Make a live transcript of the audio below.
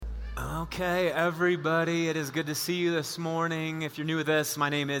Okay, everybody, it is good to see you this morning. If you're new with this, my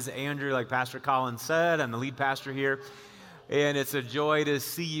name is Andrew, like Pastor Colin said. I'm the lead pastor here, and it's a joy to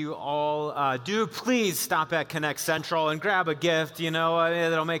see you all. Do please stop at Connect Central and grab a gift,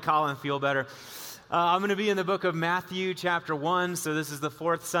 that'll make Colin feel better. I'm going to be in the book of Matthew, chapter 1, so this is the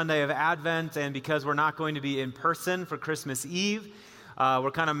fourth Sunday of Advent, and because we're not going to be in person for Christmas Eve,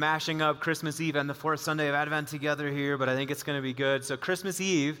 we're kind of mashing up Christmas Eve and the fourth Sunday of Advent together here, but I think it's going to be good. So Christmas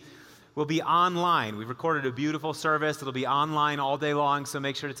Eve will be online. We've recorded a beautiful service. It'll be online all day long, so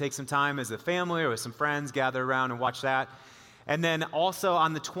make sure to take some time as a family or with some friends, gather around and watch that. And then also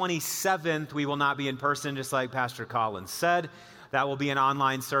on the 27th, we will not be in person, just like Pastor Collins said. That will be an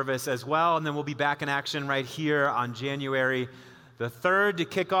online service as well, and then we'll be back in action right here on January the 3rd to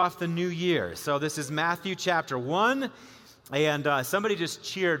kick off the new year. So this is Matthew chapter 1, and somebody just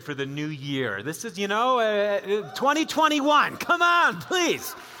cheered for the new year. This is, 2021. Come on,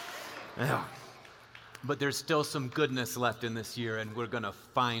 please. But there's still some goodness left in this year, and we're going to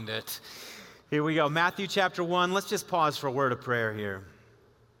find it. Here we go, Matthew chapter 1. Let's just pause for a word of prayer here.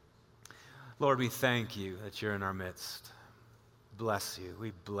 Lord, we thank you that you're in our midst. Bless you.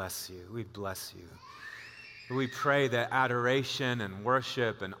 We bless you. We bless you. We pray that adoration and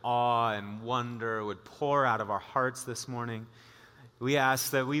worship and awe and wonder would pour out of our hearts this morning. We ask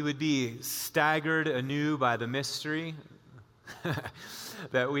that we would be staggered anew by the mystery,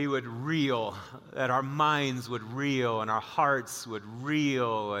 that we would reel, that our minds would reel and our hearts would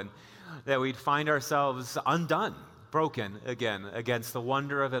reel, and that we'd find ourselves undone, broken again against the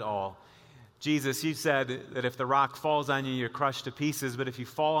wonder of it all. Jesus, you said that if the rock falls on you, you're crushed to pieces, but if you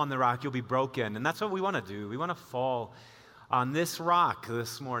fall on the rock, you'll be broken. And that's what we want to do. We want to fall on this rock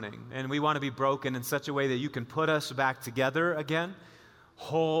this morning, and we want to be broken in such a way that you can put us back together again,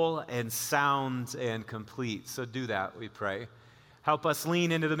 whole and sound and complete. So do that, we pray. Help us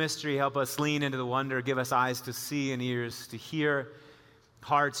lean into the mystery. Help us lean into the wonder. Give us eyes to see and ears to hear,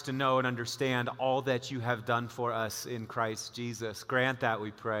 hearts to know and understand all that you have done for us in Christ Jesus. Grant that,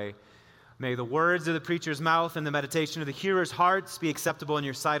 we pray. May the words of the preacher's mouth and the meditation of the hearer's hearts be acceptable in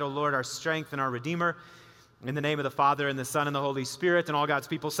your sight, O Lord, our strength and our Redeemer. In the name of the Father, and the Son, and the Holy Spirit, and all God's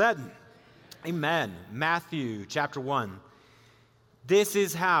people said, Amen. Matthew chapter 1. This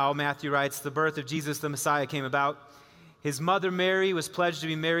is how, Matthew writes, the birth of Jesus the Messiah came about. His mother Mary was pledged to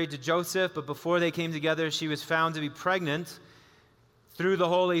be married to Joseph, but before they came together, she was found to be pregnant through the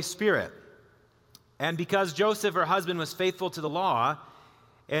Holy Spirit. And because Joseph, her husband, was faithful to the law,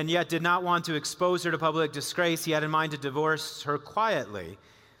 and yet did not want to expose her to public disgrace, he had in mind to divorce her quietly.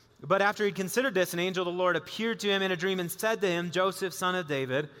 But after he'd considered this, an angel of the Lord appeared to him in a dream and said to him, Joseph, son of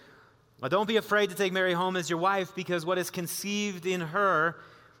David, don't be afraid to take Mary home as your wife, because what is conceived in her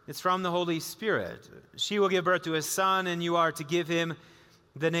is from the Holy Spirit. She will give birth to a son, and you are to give him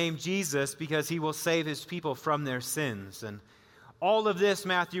the name Jesus, because he will save his people from their sins. And all of this,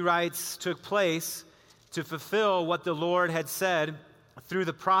 Matthew writes, took place to fulfill what the Lord had said through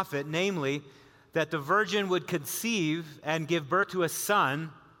the prophet, namely, that the virgin would conceive and give birth to a son,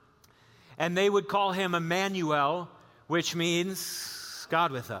 and they would call him Emmanuel, which means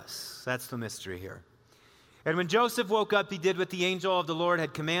God with us. That's the mystery here. And when Joseph woke up, he did what the angel of the Lord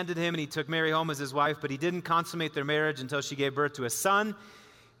had commanded him, and he took Mary home as his wife, but he didn't consummate their marriage until she gave birth to a son.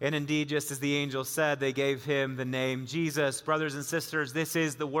 And indeed, just as the angel said, they gave him the name Jesus. Brothers and sisters, this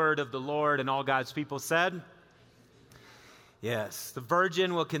is the word of the Lord, and all God's people said, yes, the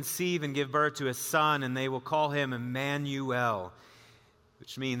virgin will conceive and give birth to a son, and they will call him Emmanuel,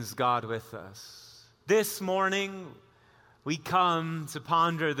 which means God with us. This morning, we come to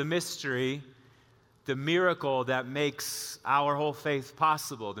ponder the mystery, the miracle that makes our whole faith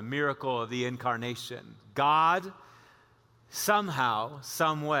possible, the miracle of the incarnation. God, somehow,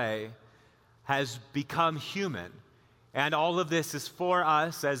 some way, has become human. And all of this is for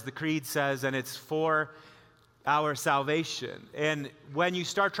us, as the Creed says, and it's for our salvation. And when you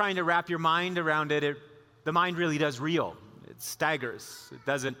start trying to wrap your mind around it, the mind really does reel. It staggers. It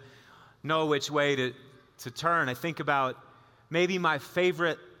doesn't know which way to turn. I think about maybe my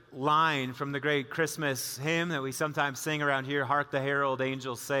favorite line from the great Christmas hymn that we sometimes sing around here, Hark the Herald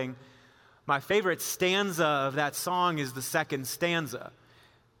Angels Sing. My favorite stanza of that song is the second stanza.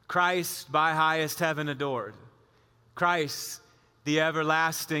 Christ by highest heaven adored. Christ, the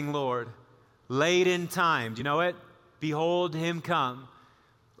everlasting Lord. Late in time, do you know it? Behold him come,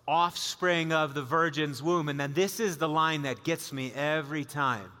 offspring of the virgin's womb. And then this is the line that gets me every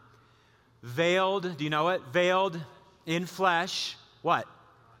time. Veiled, do you know it? Veiled in flesh, what?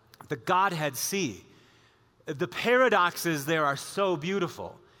 The Godhead see. The paradoxes there are so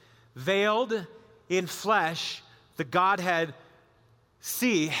beautiful. Veiled in flesh, the Godhead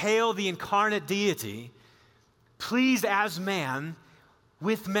See, hail the incarnate deity, pleased as man,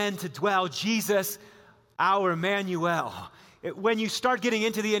 with men to dwell, Jesus, our Emmanuel. When you start getting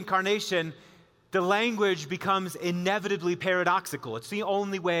into the incarnation, the language becomes inevitably paradoxical. It's the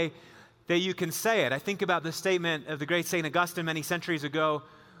only way that you can say it. I think about the statement of the great St. Augustine many centuries ago,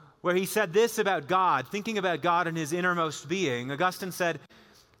 where he said this about God, thinking about God in his innermost being. Augustine said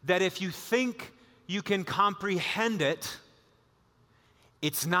that if you think you can comprehend it,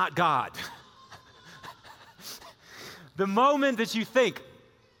 it's not God. The moment that you think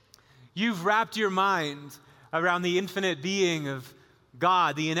you've wrapped your mind around the infinite being of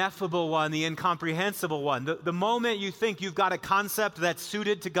God, the ineffable one, the incomprehensible one, the moment you think you've got a concept that's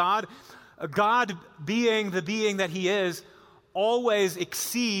suited to God, God being the being that he is, always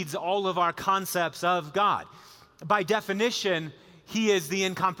exceeds all of our concepts of God. By definition, he is the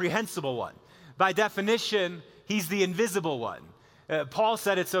incomprehensible one. By definition, he's the invisible one. Paul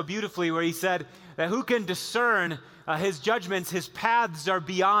said it so beautifully where he said that who can discern his judgments, his paths are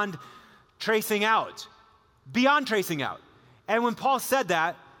beyond tracing out. Beyond tracing out. And when Paul said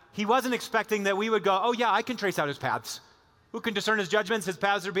that, he wasn't expecting that we would go, oh yeah, I can trace out his paths. Who can discern his judgments? His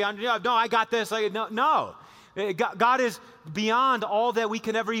paths are beyond, no, I got this. No. God is beyond all that we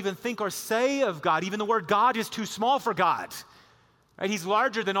can ever even think or say of God. Even the word God is too small for God. Right? He's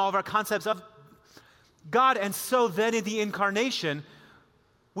larger than all of our concepts of God. And so then in the incarnation,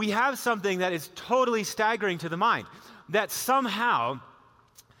 we have something that is totally staggering to the mind, that somehow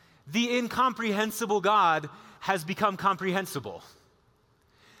the incomprehensible God has become comprehensible.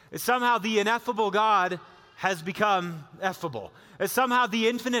 Somehow the ineffable God has become effable. Somehow the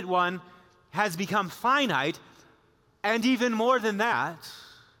infinite one has become finite, and even more than that,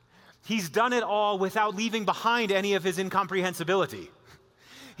 he's done it all without leaving behind any of his incomprehensibility.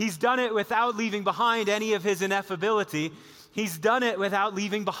 He's done it without leaving behind any of his ineffability. He's done it without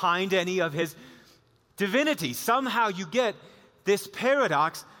leaving behind any of his divinity. Somehow you get this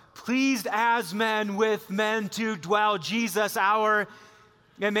paradox, pleased as men with men to dwell, Jesus our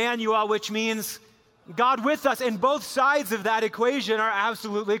Emmanuel, which means God with us. And both sides of that equation are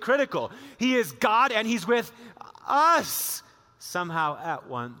absolutely critical. He is God and he's with us somehow at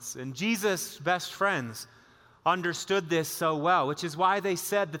once. And Jesus' best friends understood this so well, which is why they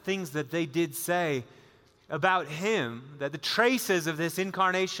said the things that they did say about him, that the traces of this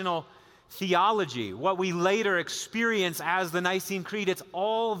incarnational theology, what we later experience as the Nicene Creed, it's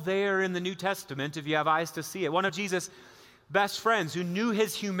all there in the New Testament if you have eyes to see it. One of Jesus' best friends who knew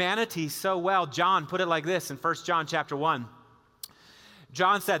his humanity so well, John, put it like this in 1 John chapter 1.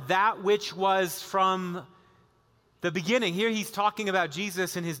 John said, that which was from the beginning, here he's talking about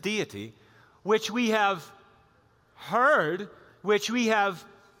Jesus and his deity, which we have heard, which we have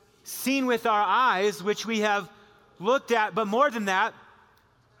seen with our eyes, which we have looked at, but more than that,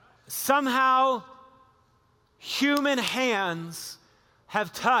 somehow human hands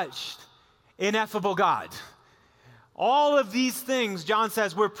have touched ineffable God. All of these things, John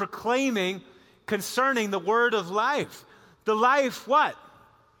says, we're proclaiming concerning the word of life. The life, what?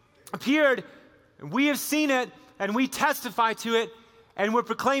 Appeared, and we have seen it, and we testify to it, and we're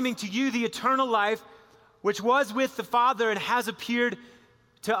proclaiming to you the eternal life, which was with the Father and has appeared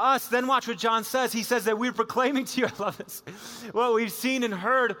to us. Then watch what John says. He says that we're proclaiming to you, I love this, what we've seen and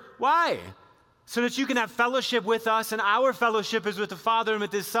heard. Why? So that you can have fellowship with us, and our fellowship is with the Father and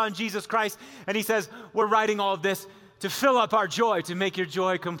with his Son, Jesus Christ. And he says, we're writing all of this to fill up our joy, to make your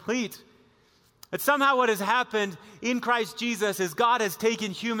joy complete. But somehow what has happened in Christ Jesus is God has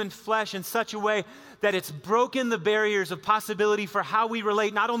taken human flesh in such a way that it's broken the barriers of possibility for how we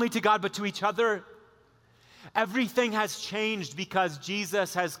relate not only to God but to each other. Everything has changed because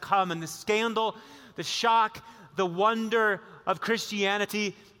Jesus has come, and the scandal, the shock, the wonder of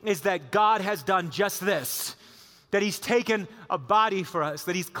Christianity is that God has done just this, that he's taken a body for us,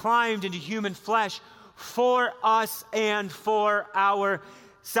 that he's climbed into human flesh for us and for our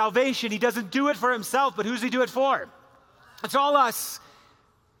salvation. He doesn't do it for himself, but who's he do it for? It's all us.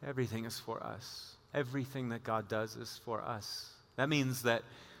 Everything is for us. Everything that God does is for us. That means that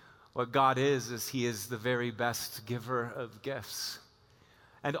what God is he is the very best giver of gifts.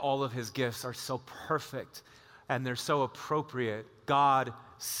 And all of his gifts are so perfect and they're so appropriate. God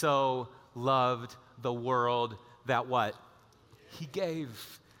so loved the world that what? He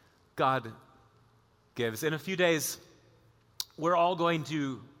gave. God gives. In a few days, we're all going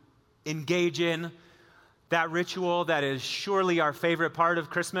to engage in that ritual that is surely our favorite part of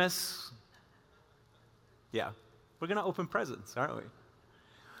Christmas. Yeah, we're going to open presents, aren't we?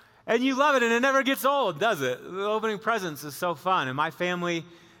 And you love it, and it never gets old, does it? The opening presents is so fun. In my family,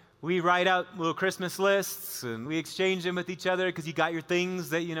 we write out little Christmas lists and we exchange them with each other because you got your things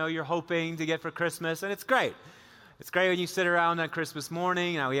that, you're hoping to get for Christmas, and it's great. It's great when you sit around on Christmas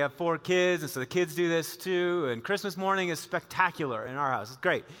morning. Now, we have 4 kids, and so the kids do this too, and Christmas morning is spectacular in our house. It's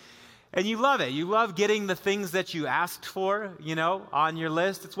great. And you love it. You love getting the things that you asked for, on your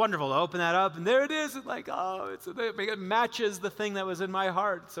list. It's wonderful to open that up, and there it is. It's like, it matches the thing that was in my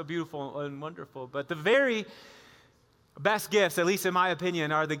heart. It's so beautiful and wonderful. But the very best gifts, at least in my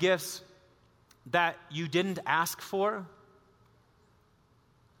opinion, are the gifts that you didn't ask for,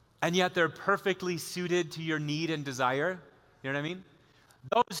 and yet they're perfectly suited to your need and desire. You know what I mean?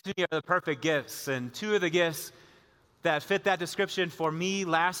 Those to me are the perfect gifts. And 2 of the gifts that fit that description for me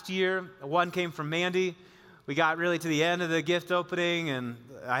last year, one came from Mandy. We got really to the end of the gift opening, and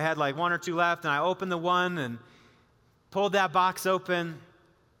I had like 1 or 2 left, and I opened the one and pulled that box open.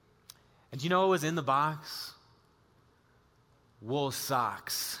 And do you know what was in the box? Wool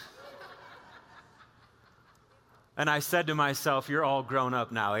socks. And I said to myself, you're all grown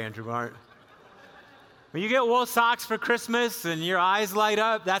up now, Andrew Martin. When you get wool socks for Christmas and your eyes light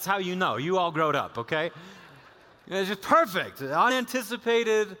up, that's how you know. You all grown up, okay? It's just perfect,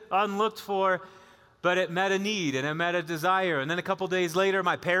 unanticipated, unlooked for, but it met a need and it met a desire. And then a couple days later,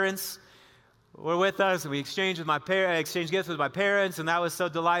 my parents were with us, and we exchanged gifts with my parents, and that was so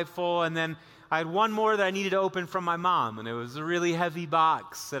delightful. And then I had one more that I needed to open from my mom, and it was a really heavy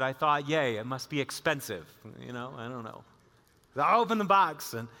box that I thought, yay, it must be expensive. I don't know. So I opened the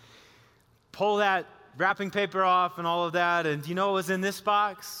box and pull that wrapping paper off and all of that, and do you know what was in this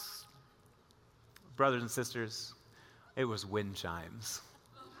box? Brothers and sisters, it was wind chimes.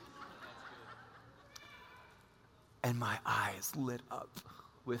 And my eyes lit up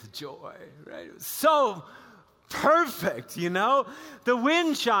with joy, right? It was so perfect, The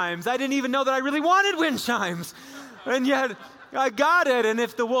wind chimes. I didn't even know that I really wanted wind chimes. And yet I got it. And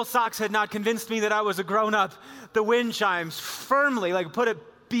if the wool socks had not convinced me that I was a grown-up, the wind chimes firmly, put it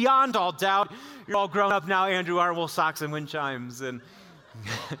beyond all doubt. You're all grown up now, Andrew, our wool socks and wind chimes. And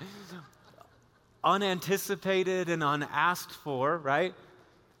unanticipated and unasked for, right?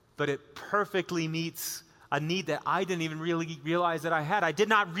 But it perfectly meets a need that I didn't even really realize that I had. I did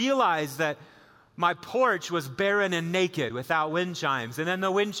not realize that my porch was barren and naked without wind chimes. And then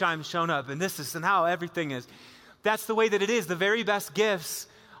the wind chimes shown up, and this is how everything is. That's the way that it is. The very best gifts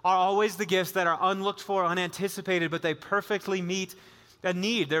are always the gifts that are unlooked for, unanticipated, but they perfectly meet a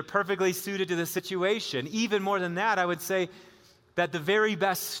need. They're perfectly suited to the situation. Even more than that, I would say that the very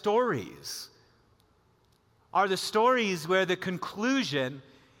best stories are the stories where the conclusion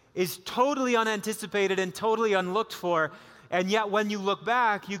is totally unanticipated and totally unlooked for. And yet when you look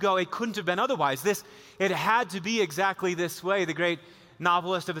back, you go, it couldn't have been otherwise. It had to be exactly this way. The great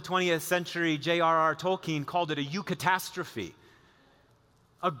novelist of the 20th century, J.R.R. Tolkien, called it a eucatastrophe.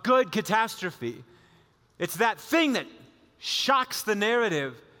 A good catastrophe. It's that thing that shocks the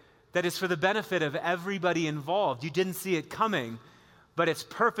narrative that is for the benefit of everybody involved. You didn't see it coming, but it's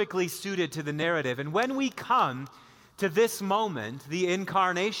perfectly suited to the narrative. And when we come to this moment, the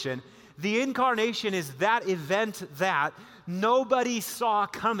incarnation is that event that nobody saw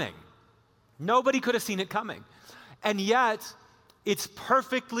coming. Nobody could have seen it coming. And yet, it's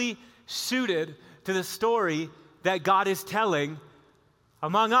perfectly suited to the story that God is telling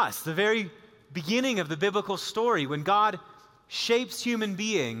among us. The very beginning of the biblical story, when God shapes human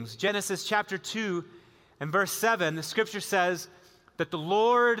beings, Genesis chapter 2 and verse 7, the scripture says that the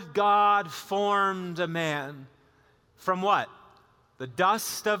Lord God formed a man from what? The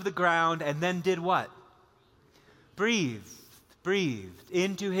dust of the ground, and then did what? Breathed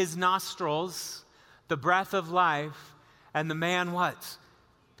into his nostrils the breath of life, and the man what?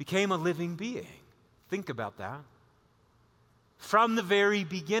 Became a living being. Think about that. From the very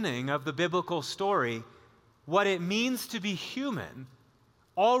beginning of the biblical story, what it means to be human,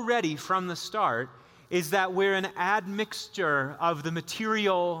 already from the start, is that we're an admixture of the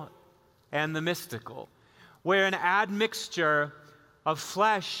material and the mystical. We're an admixture of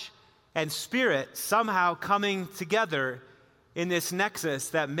flesh and spirit somehow coming together in this nexus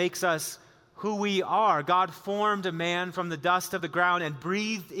that makes us who we are. God formed a man from the dust of the ground and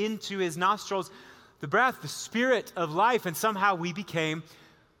breathed into his nostrils the breath, the spirit of life, and somehow we became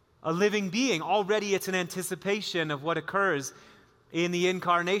a living being. Already it's an anticipation of what occurs in the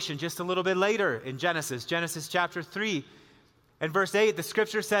incarnation. Just a little bit later in Genesis chapter 3 and verse 8, the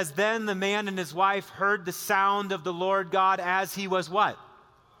scripture says, "Then the man and his wife heard the sound of the Lord God as he was" what?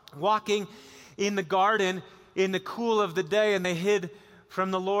 Walking in the garden in the cool of the day, and they hid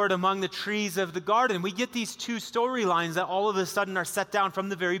from the Lord among the trees of the garden. We get these two storylines that all of a sudden are set down from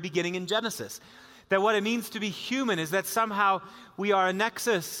the very beginning in Genesis. That what it means to be human is that somehow we are a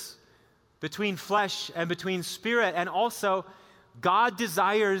nexus between flesh and between spirit, and also God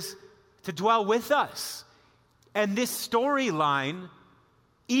desires to dwell with us. And this storyline,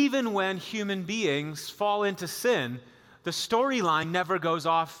 even when human beings fall into sin, the storyline never goes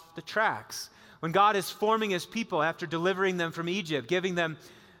off the tracks. When God is forming his people after delivering them from Egypt, giving them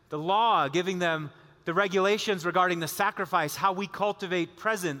the law, giving them the regulations regarding the sacrifice, how we cultivate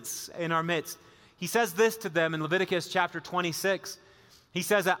presence in our midst, he says this to them in Leviticus chapter 26. He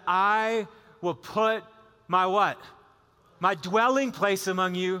says that I will put my what? My dwelling place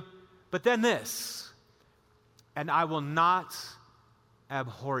among you, but then this, and I will not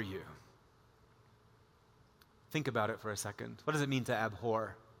abhor you. Think about it for a second. What does it mean to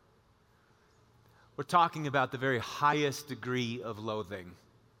abhor? We're talking about the very highest degree of loathing,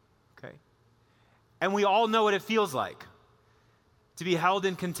 okay? And we all know what it feels like to be held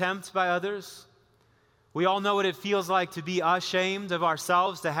in contempt by others. We all know what it feels like to be ashamed of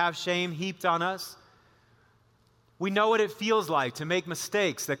ourselves, to have shame heaped on us. We know what it feels like to make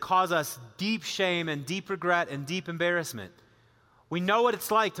mistakes that cause us deep shame and deep regret and deep embarrassment. We know what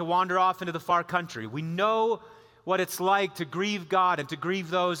it's like to wander off into the far country. We know what it's like to grieve God and to grieve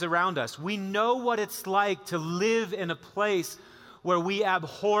those around us. We know what it's like to live in a place where we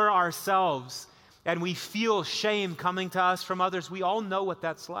abhor ourselves and we feel shame coming to us from others. We all know what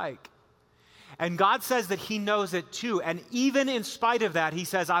that's like. And God says that he knows it too. And even in spite of that, he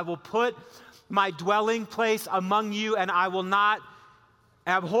says, I will put my dwelling place among you and I will not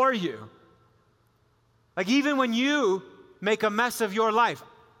abhor you. Like even when you make a mess of your life,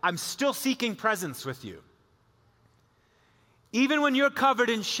 I'm still seeking presence with you. Even when you're covered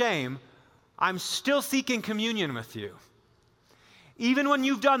in shame, I'm still seeking communion with you. Even when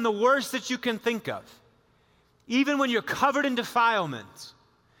you've done the worst that you can think of, even when you're covered in defilement,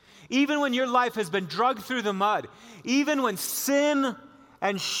 even when your life has been dragged through the mud, even when sin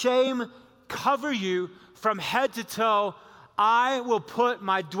and shame cover you from head to toe, I will put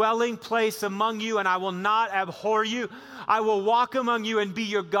my dwelling place among you and I will not abhor you. I will walk among you and be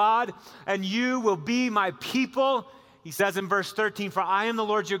your God, and you will be my people. He says in verse 13, for I am the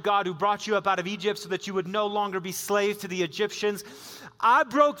Lord your God who brought you up out of Egypt so that you would no longer be slaves to the Egyptians. I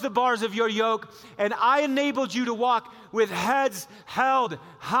broke the bars of your yoke and I enabled you to walk with heads held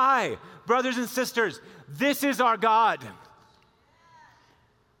high. Brothers and sisters, this is our God.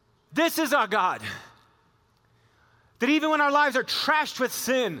 This is our God. That even when our lives are trashed with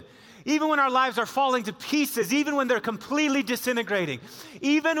sin, even when our lives are falling to pieces, even when they're completely disintegrating,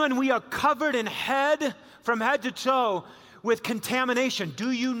 even when we are covered in from head to toe with contamination,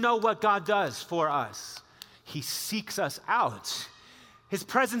 do you know what God does for us? He seeks us out. His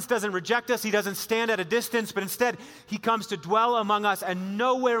presence doesn't reject us. He doesn't stand at a distance, but instead he comes to dwell among us, and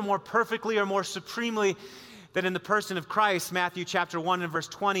nowhere more perfectly or more supremely than in the person of Christ. Matthew chapter 1 and verse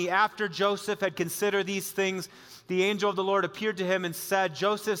 20, after Joseph had considered these things, the angel of the Lord appeared to him and said,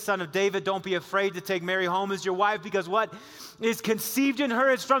 Joseph, son of David, don't be afraid to take Mary home as your wife, because what is conceived in her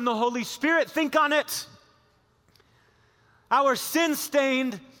is from the Holy Spirit. Think on it. Our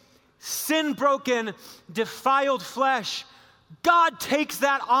sin-stained, sin-broken, defiled flesh, God takes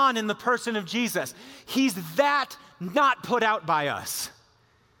that on in the person of Jesus. He's that not put out by us.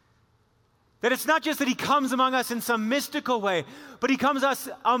 That it's not just that he comes among us in some mystical way, but he comes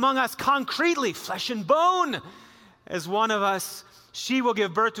among us concretely, flesh and bone. As one of us, she will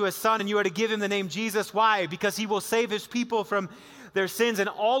give birth to a son, and you are to give him the name Jesus. Why? Because he will save his people from their sins. And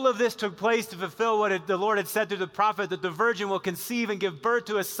all of this took place to fulfill what the Lord had said to the prophet, that the virgin will conceive and give birth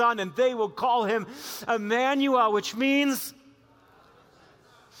to a son, and they will call him Emmanuel, which means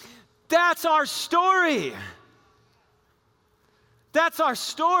that's our story. That's our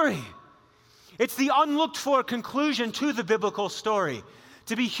story. It's the unlooked for conclusion to the biblical story.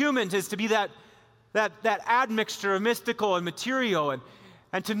 To be human is to be that admixture of mystical and material,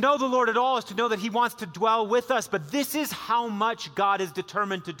 and to know the Lord at all is to know that he wants to dwell with us. But this is how much God is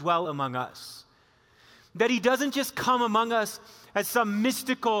determined to dwell among us. That he doesn't just come among us as some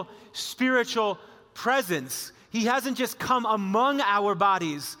mystical, spiritual presence. He hasn't just come among our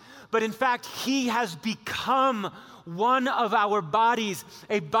bodies, but in fact, he has become one of our bodies,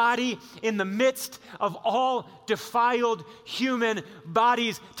 a body in the midst of all defiled human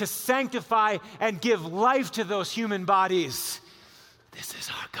bodies, to sanctify and give life to those human bodies. This is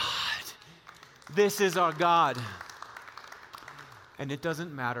our God. This is our God. And it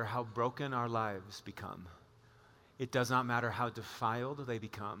doesn't matter how broken our lives become. It does not matter how defiled they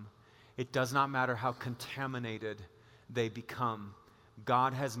become. It does not matter how contaminated they become.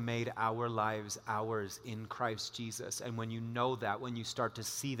 God has made our lives ours in Christ Jesus. And when you know that, when you start to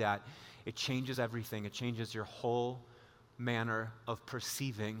see that, it changes everything. It changes your whole manner of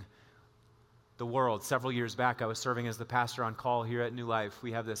perceiving the world. Several years back, I was serving as the pastor on call here at New Life.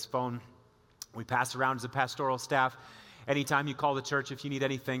 We have this phone we pass around as a pastoral staff. Anytime you call the church, if you need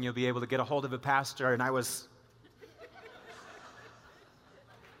anything, you'll be able to get a hold of a pastor. And I was...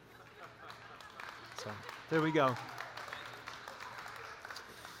 So, there we go.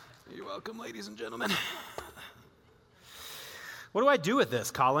 You're welcome, ladies and gentlemen. What do I do with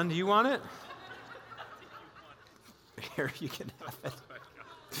this, Colin? Do you want it? Here, you can have it.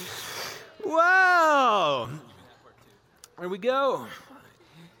 Whoa! There we go.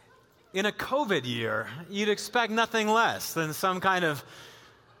 In a COVID year, you'd expect nothing less than some kind of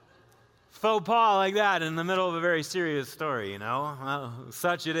faux pas like that in the middle of a very serious story, you know? Well,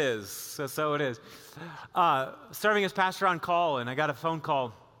 such it is. So it is. Serving as pastor on call, and I got a phone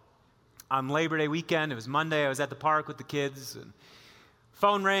call on Labor Day weekend. It was Monday. I was at the park with the kids, and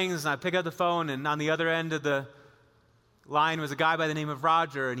phone rings, and I pick up the phone, and on the other end of the line was a guy by the name of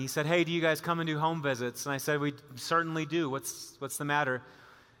Roger, and he said, "Hey, do you guys come and do home visits?" And I said, "We certainly do. What's the matter?"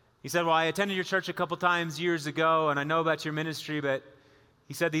 He said, "Well, I attended your church a couple times years ago, and I know about your ministry, but,"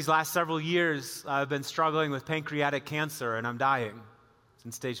 he said, "these last several years, I've been struggling with pancreatic cancer, and I'm dying. It's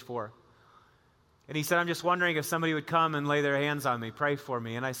in stage 4. And he said, I'm just wondering if somebody would come and lay their hands on me, pray for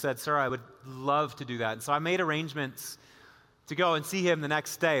me." And I said, "Sir, I would love to do that." And so I made arrangements to go and see him the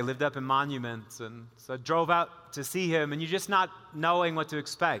next day. Lived up in Monuments, and so I drove out to see him, and you're just not knowing what to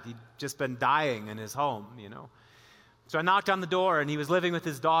expect. He'd just been dying in his home, you know. So I knocked on the door, and he was living with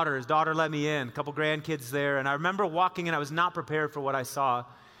his daughter. His daughter let me in, a couple grandkids there, and I remember walking in. I was not prepared for what I saw,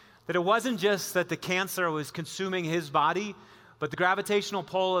 that it wasn't just that the cancer was consuming his body, but the gravitational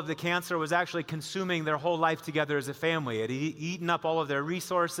pull of the cancer was actually consuming their whole life together as a family. It had eaten up all of their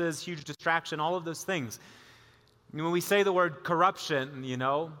resources, huge distraction, all of those things. And when we say the word corruption, you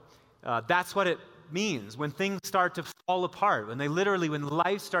know, that's what it means. When things start to fall apart, when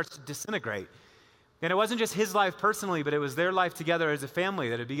life starts to disintegrate. And it wasn't just his life personally, but it was their life together as a family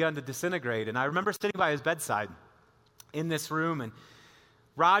that had begun to disintegrate. And I remember sitting by his bedside in this room, and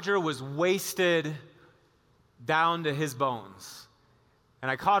Roger was wasted down to his bones.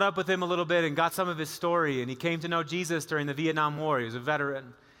 And I caught up with him a little bit and got some of his story, and he came to know Jesus during the Vietnam War. He was a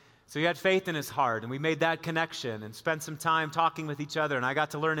veteran. So he had faith in his heart, and we made that connection and spent some time talking with each other, and I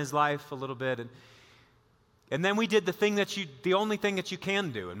got to learn his life a little bit. And then we did the only thing that you can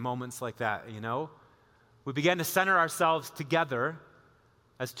do in moments like that, you know? We began to center ourselves together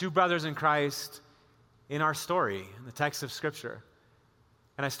as two brothers in Christ in our story, in the text of Scripture.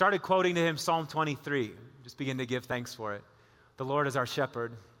 And I started quoting to him Psalm 23, just begin to give thanks for it. The Lord is our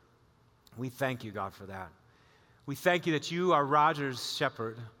shepherd. We thank you, God, for that. We thank you that you are Roger's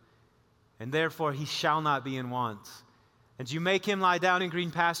shepherd, and therefore he shall not be in want. And you make him lie down in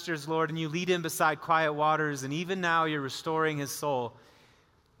green pastures, Lord, and you lead him beside quiet waters, and even now you're restoring his soul.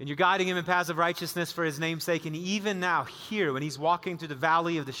 And you're guiding him in paths of righteousness for his name's sake. And even now, here, when he's walking through the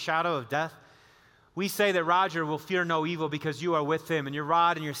valley of the shadow of death, we say that Roger will fear no evil because you are with him. And your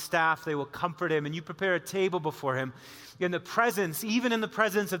rod and your staff, they will comfort him. And you prepare a table before him. In the presence, even in the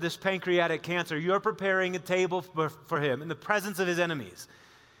presence of this pancreatic cancer, you're preparing a table for him in the presence of his enemies.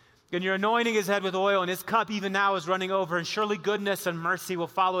 And you're anointing his head with oil, and his cup even now is running over. And surely goodness and mercy will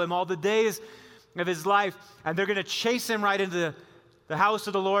follow him all the days of his life. And they're going to chase him right into the house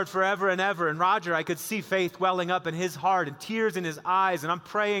of the Lord forever and ever. And Roger, I could see faith welling up in his heart and tears in his eyes. And I'm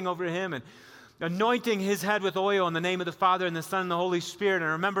praying over him and anointing his head with oil in the name of the Father and the Son and the Holy Spirit. And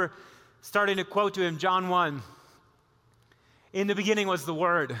I remember starting to quote to him John 1. In the beginning was the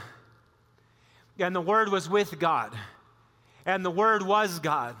Word, and the Word was with God, and the Word was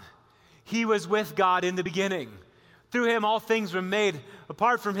God. He was with God in the beginning. Through him all things were made.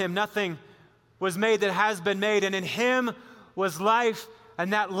 Apart from him nothing was made that has been made. And in him was life,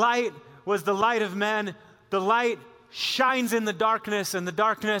 and that light was the light of men. The light shines in the darkness, and the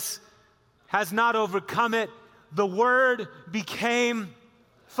darkness has not overcome it. The Word became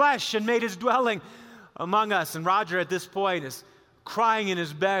flesh and made his dwelling among us. And Roger at this point is crying in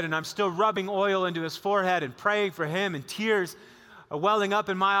his bed, and I'm still rubbing oil into his forehead and praying for him, and tears are welling up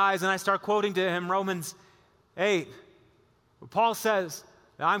in my eyes. And I start quoting to him Romans 8, where Paul says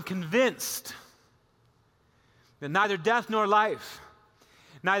that I'm convinced that neither death nor life,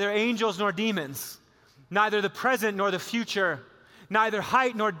 neither angels nor demons, neither the present nor the future, neither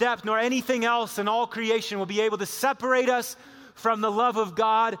height nor depth nor anything else in all creation will be able to separate us from the love of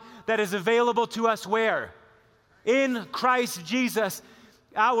God that is available to us where? In Christ Jesus,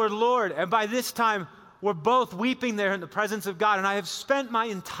 our Lord. And by this time, we're both weeping there in the presence of God. And I have spent my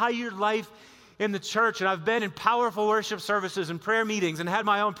entire life in the church, and I've been in powerful worship services and prayer meetings and had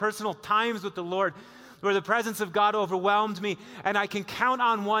my own personal times with the Lord where the presence of God overwhelmed me, and I can count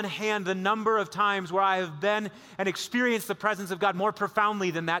on one hand the number of times where I have been and experienced the presence of God more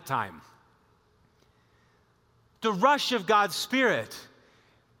profoundly than that time. The rush of God's Spirit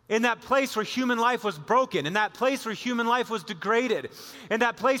in that place where human life was broken, in that place where human life was degraded, in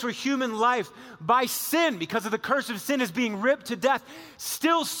that place where human life, by sin, because of the curse of sin, is being ripped to death,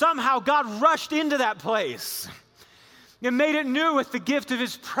 still somehow God rushed into that place and made it new with the gift of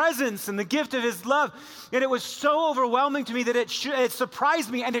His presence and the gift of His love. And it was so overwhelming to me that it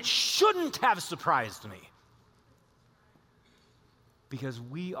surprised me, and it shouldn't have surprised me. Because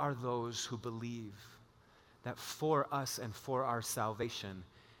we are those who believe that for us and for our salvation,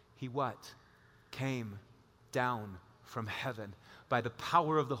 He what? Came down from heaven. By the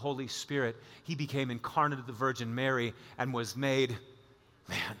power of the Holy Spirit, He became incarnate of the Virgin Mary and was made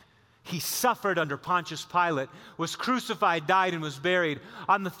man. He suffered under Pontius Pilate, was crucified, died, and was buried.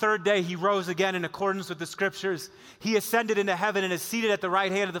 On the third day, He rose again in accordance with the Scriptures. He ascended into heaven and is seated at the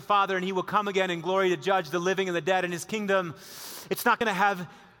right hand of the Father, and He will come again in glory to judge the living and the dead. In His kingdom, it's not going to have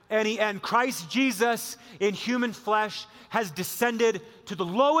any end. Christ Jesus in human flesh has descended to the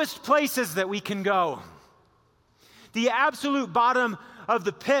lowest places that we can go. The absolute bottom of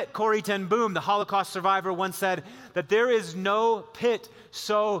the pit. Corrie ten Boom, the Holocaust survivor, once said that there is no pit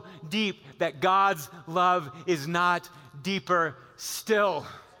so deep that God's love is not deeper still.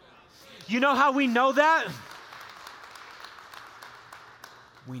 You know how we know that?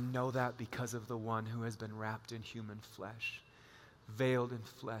 We know that because of the one who has been wrapped in human flesh, veiled in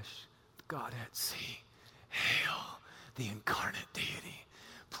flesh, God at sea. Hail the incarnate deity,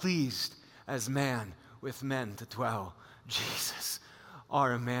 pleased as man with men to dwell. Jesus,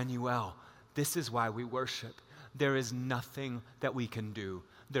 our Emmanuel. This is why we worship. There is nothing that we can do.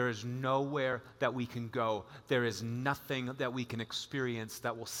 There is nowhere that we can go. There is nothing that we can experience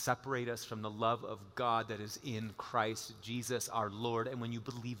that will separate us from the love of God that is in Christ Jesus our Lord. And when you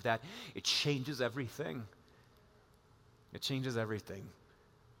believe that, it changes everything. It changes everything.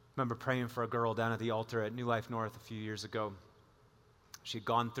 I remember praying for a girl down at the altar at New Life North a few years ago. She had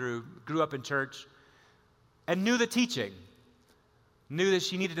grew up in church, and knew the teaching. Knew that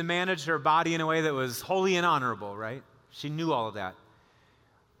she needed to manage her body in a way that was holy and honorable, right? She knew all of that.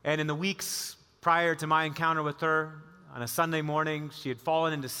 And in the weeks prior to my encounter with her, on a Sunday morning, she had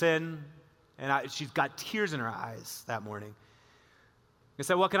fallen into sin, and she's got tears in her eyes that morning. I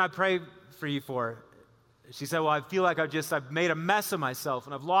said, "What can I pray for you for?" She said, "Well, I feel like I've made a mess of myself,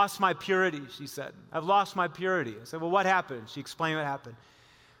 and I've lost my purity," she said. "I've lost my purity." I said, "Well, what happened?" She explained what happened.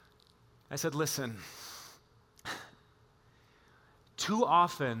 I said, "Listen, too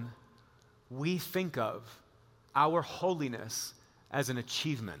often we think of our holiness as an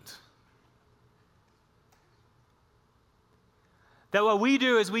achievement. That what we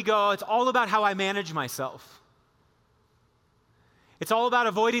do is we go, it's all about how I manage myself. It's all about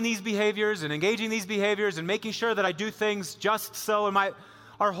avoiding these behaviors and engaging these behaviors and making sure that I do things just so. And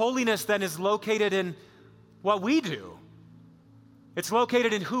our holiness then is located in what we do. It's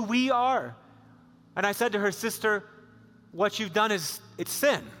located in who we are." And I said to her, "Sister, what you've done it's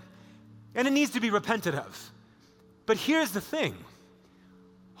sin. And it needs to be repented of. But here's the thing.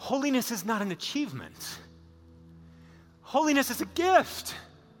 Holiness is not an achievement. Holiness is a gift.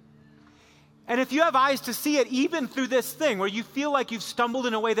 And if you have eyes to see it, even through this thing where you feel like you've stumbled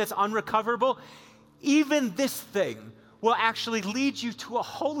in a way that's unrecoverable, even this thing will actually lead you to a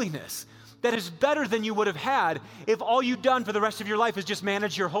holiness that is better than you would have had if all you've done for the rest of your life is just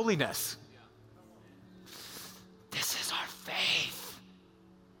manage your holiness." This is our faith.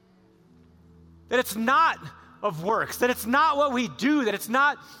 That it's not of works, that it's not what we do, that it's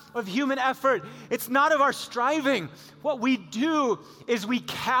not of human effort, it's not of our striving. What we do is we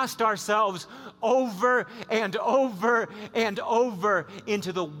cast ourselves over and over and over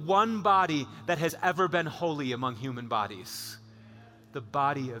into the one body that has ever been holy among human bodies, the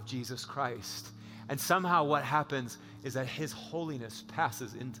body of Jesus Christ. And somehow what happens is that His holiness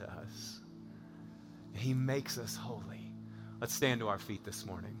passes into us. He makes us holy. Let's stand to our feet this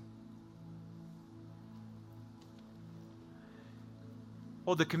morning.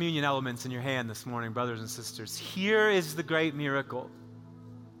 Hold the communion elements in your hand this morning, brothers and sisters. Here is the great miracle.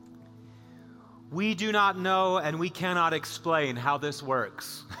 We do not know and we cannot explain how this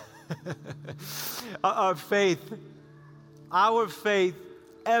works. Our faith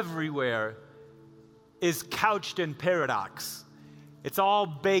everywhere is couched in paradox. It's all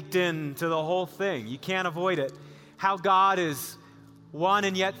baked into the whole thing. You can't avoid it. How God is one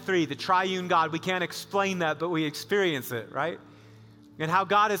and yet three, the triune God. We can't explain that, but we experience it, right? and how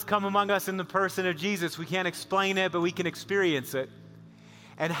God has come among us in the person of Jesus. We can't explain it, but we can experience it.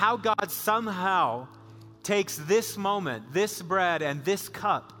 And how God somehow takes this moment, this bread and this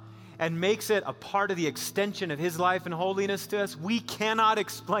cup, and makes it a part of the extension of his life and holiness to us. We cannot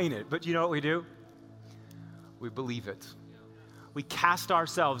explain it, but you know what we do? We believe it. We cast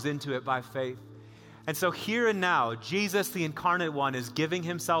ourselves into it by faith. And so here and now, Jesus, the incarnate one, is giving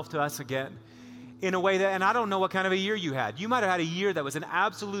himself to us again in a way that, and I don't know what kind of a year you had. You might have had a year that was an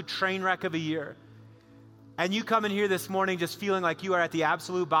absolute train wreck of a year. And you come in here this morning just feeling like you are at the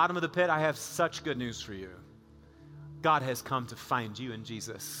absolute bottom of the pit. I have such good news for you. God has come to find you in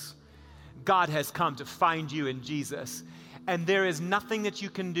Jesus. God has come to find you in Jesus. And there is nothing that you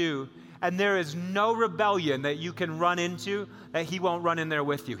can do, and there is no rebellion that you can run into that he won't run in there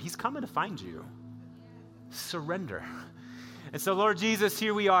with you. He's coming to find you. Surrender. And so, Lord Jesus,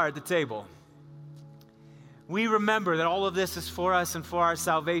 here we are at the table. We remember that all of this is for us and for our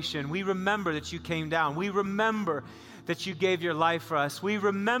salvation. We remember that you came down. We remember that you gave your life for us. We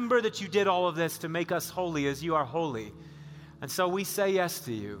remember that you did all of this to make us holy as you are holy. And so we say yes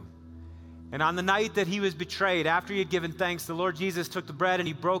to you. And on the night that he was betrayed, after he had given thanks, the Lord Jesus took the bread and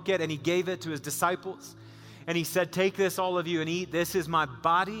he broke it and he gave it to his disciples. And he said, take this, all of you, and eat. This is my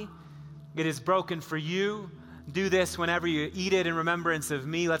body. It is broken for you. Do this whenever you eat it in remembrance of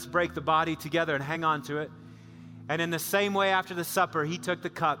me. Let's break the body together and hang on to it. And in the same way, after the supper, he took the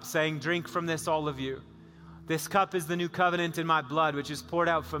cup, saying, drink from this, all of you. This cup is the new covenant in my blood, which is poured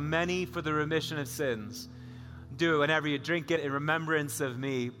out for many for the remission of sins. Do it whenever you drink it in remembrance of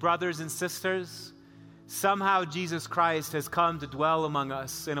me. Brothers and sisters, somehow Jesus Christ has come to dwell among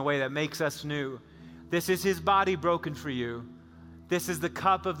us in a way that makes us new. This is his body broken for you. This is the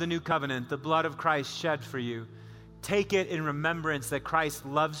cup of the new covenant, the blood of Christ shed for you. Take it in remembrance that Christ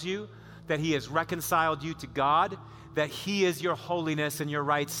loves you, that he has reconciled you to God, that he is your holiness and your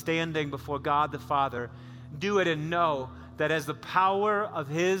right standing before God the Father. Do it and know that as the power of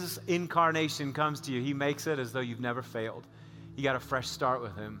his incarnation comes to you, he makes it as though you've never failed. You got a fresh start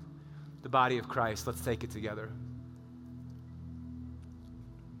with him. The body of Christ. Let's take it together.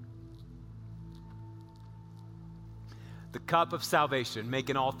 The cup of salvation,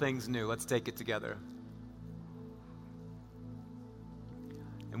 making all things new. Let's take it together.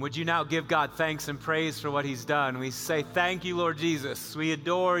 And would you now give God thanks and praise for what he's done? We say, thank you, Lord Jesus. We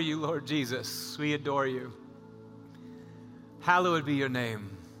adore you, Lord Jesus. We adore you. Hallowed be your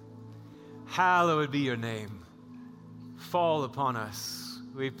name. Hallowed be your name. Fall upon us.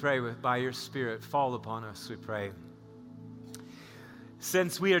 We pray by your Spirit. Fall upon us, we pray.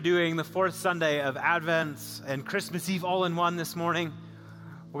 Since we are doing the fourth Sunday of Advent and Christmas Eve all in one this morning,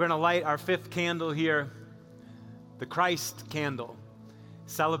 we're going to light our fifth candle here, the Christ candle,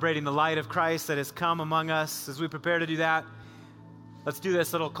 celebrating the light of Christ that has come among us. As we prepare to do that, let's do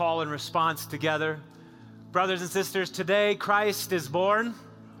this little call and response together. Brothers and sisters, today Christ is born.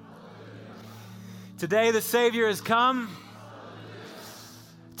 Today the Savior has come.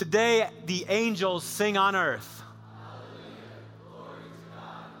 Today the angels sing on earth.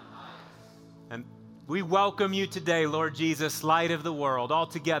 And we welcome you today, Lord Jesus, light of the world, all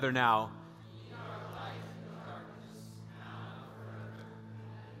together now.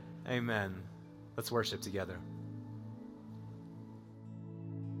 Amen. Let's worship together.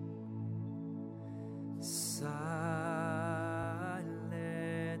 Silent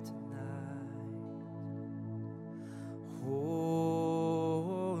night, holy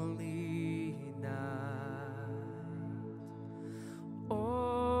night,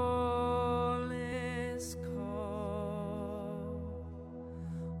 all is calm,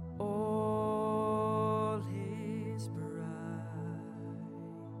 all is bright,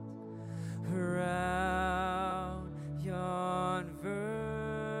 round yon virgin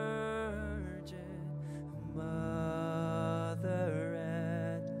mother.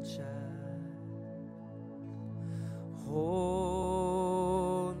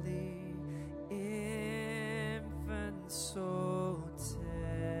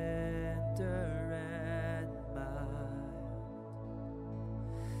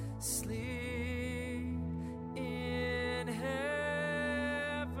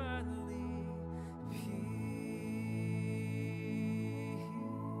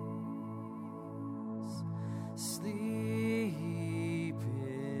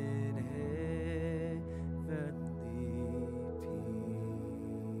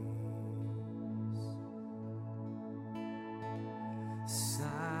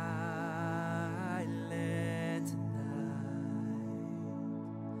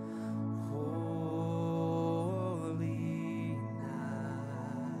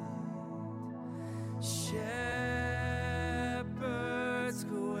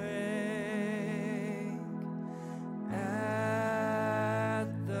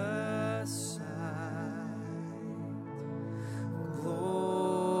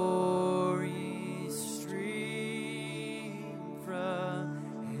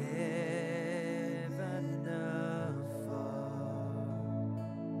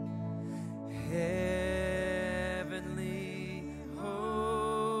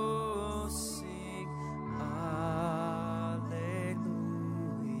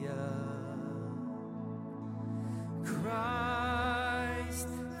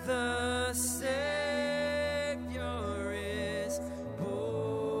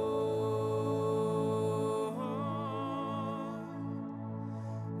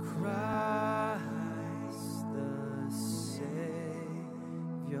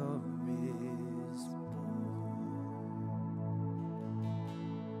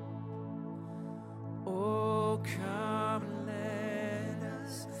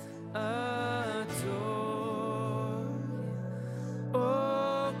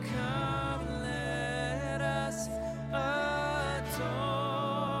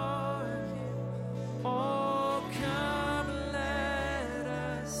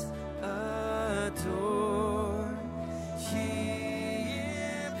 adore ye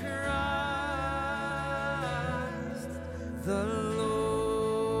Christ the Lord.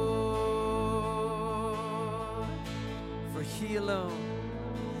 For he alone,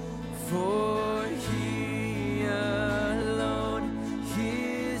 for he alone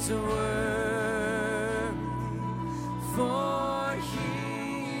is worthy, for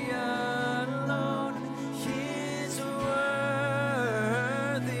he alone is worthy,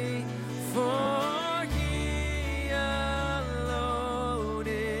 for he alone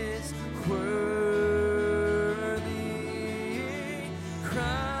is worthy,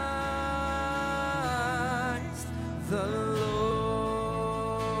 Christ the Lord.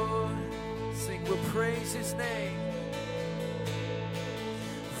 Sing, we'll praise his name.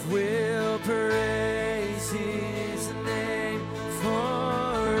 We'll praise his name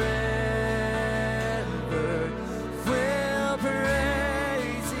forever. We'll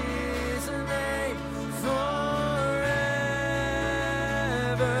praise his name forever.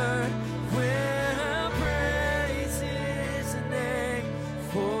 We'll praise his name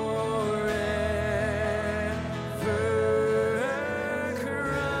forever.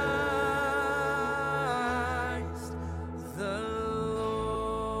 Christ the Lord.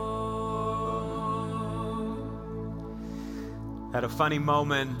 Had a funny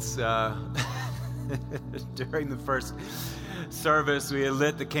moment during the first service. We had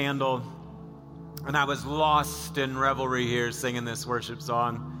lit the candle, and I was lost in revelry here singing this worship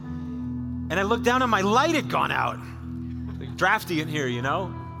song. And I looked down and my light had gone out. Like, drafty in here, you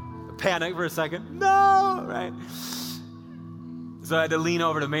know? Panic for a second. No, right? So I had to lean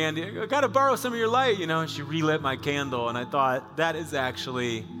over to Mandy. I got to borrow some of your light, you know? And she relit my candle, and I thought, that is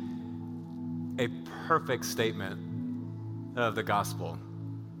actually a perfect statement of the gospel.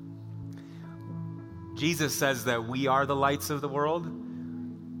 Jesus says that we are the lights of the world,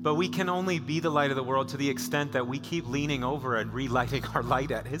 but we can only be the light of the world to the extent that we keep leaning over and relighting our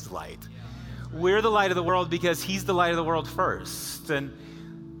light at his light. We're the light of the world because he's the light of the world first. And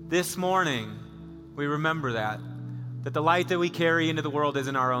this morning, we remember that the light that we carry into the world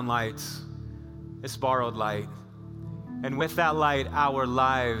isn't our own light. It's borrowed light. And with that light, our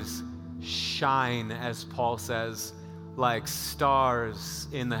lives shine, as Paul says, like stars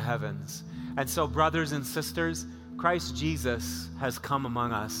in the heavens. And so, brothers and sisters, Christ Jesus has come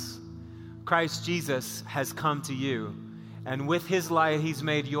among us. Christ Jesus has come to you. And with his light, he's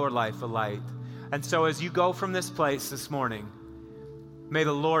made your life a light. And so as you go from this place this morning, may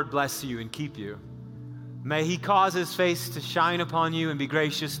the Lord bless you and keep you. May he cause his face to shine upon you and be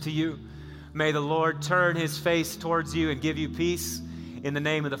gracious to you. May the Lord turn his face towards you and give you peace. In the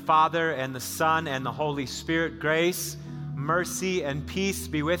name of the Father and the Son and the Holy Spirit, grace, mercy, and peace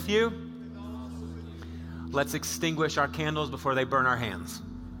be with you. Let's extinguish our candles before they burn our hands.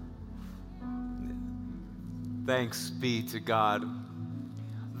 Thanks be to God.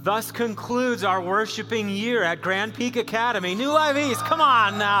 Thus concludes our worshiping year at Grand Peak Academy. New Life East, come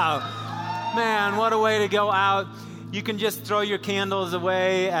on now. Man, what a way to go out. You can just throw your candles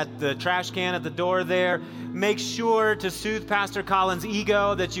away at the trash can at the door there. Make sure to soothe Pastor Colin's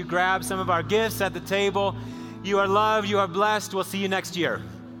ego that you grab some of our gifts at the table. You are loved, you are blessed. We'll see you next year.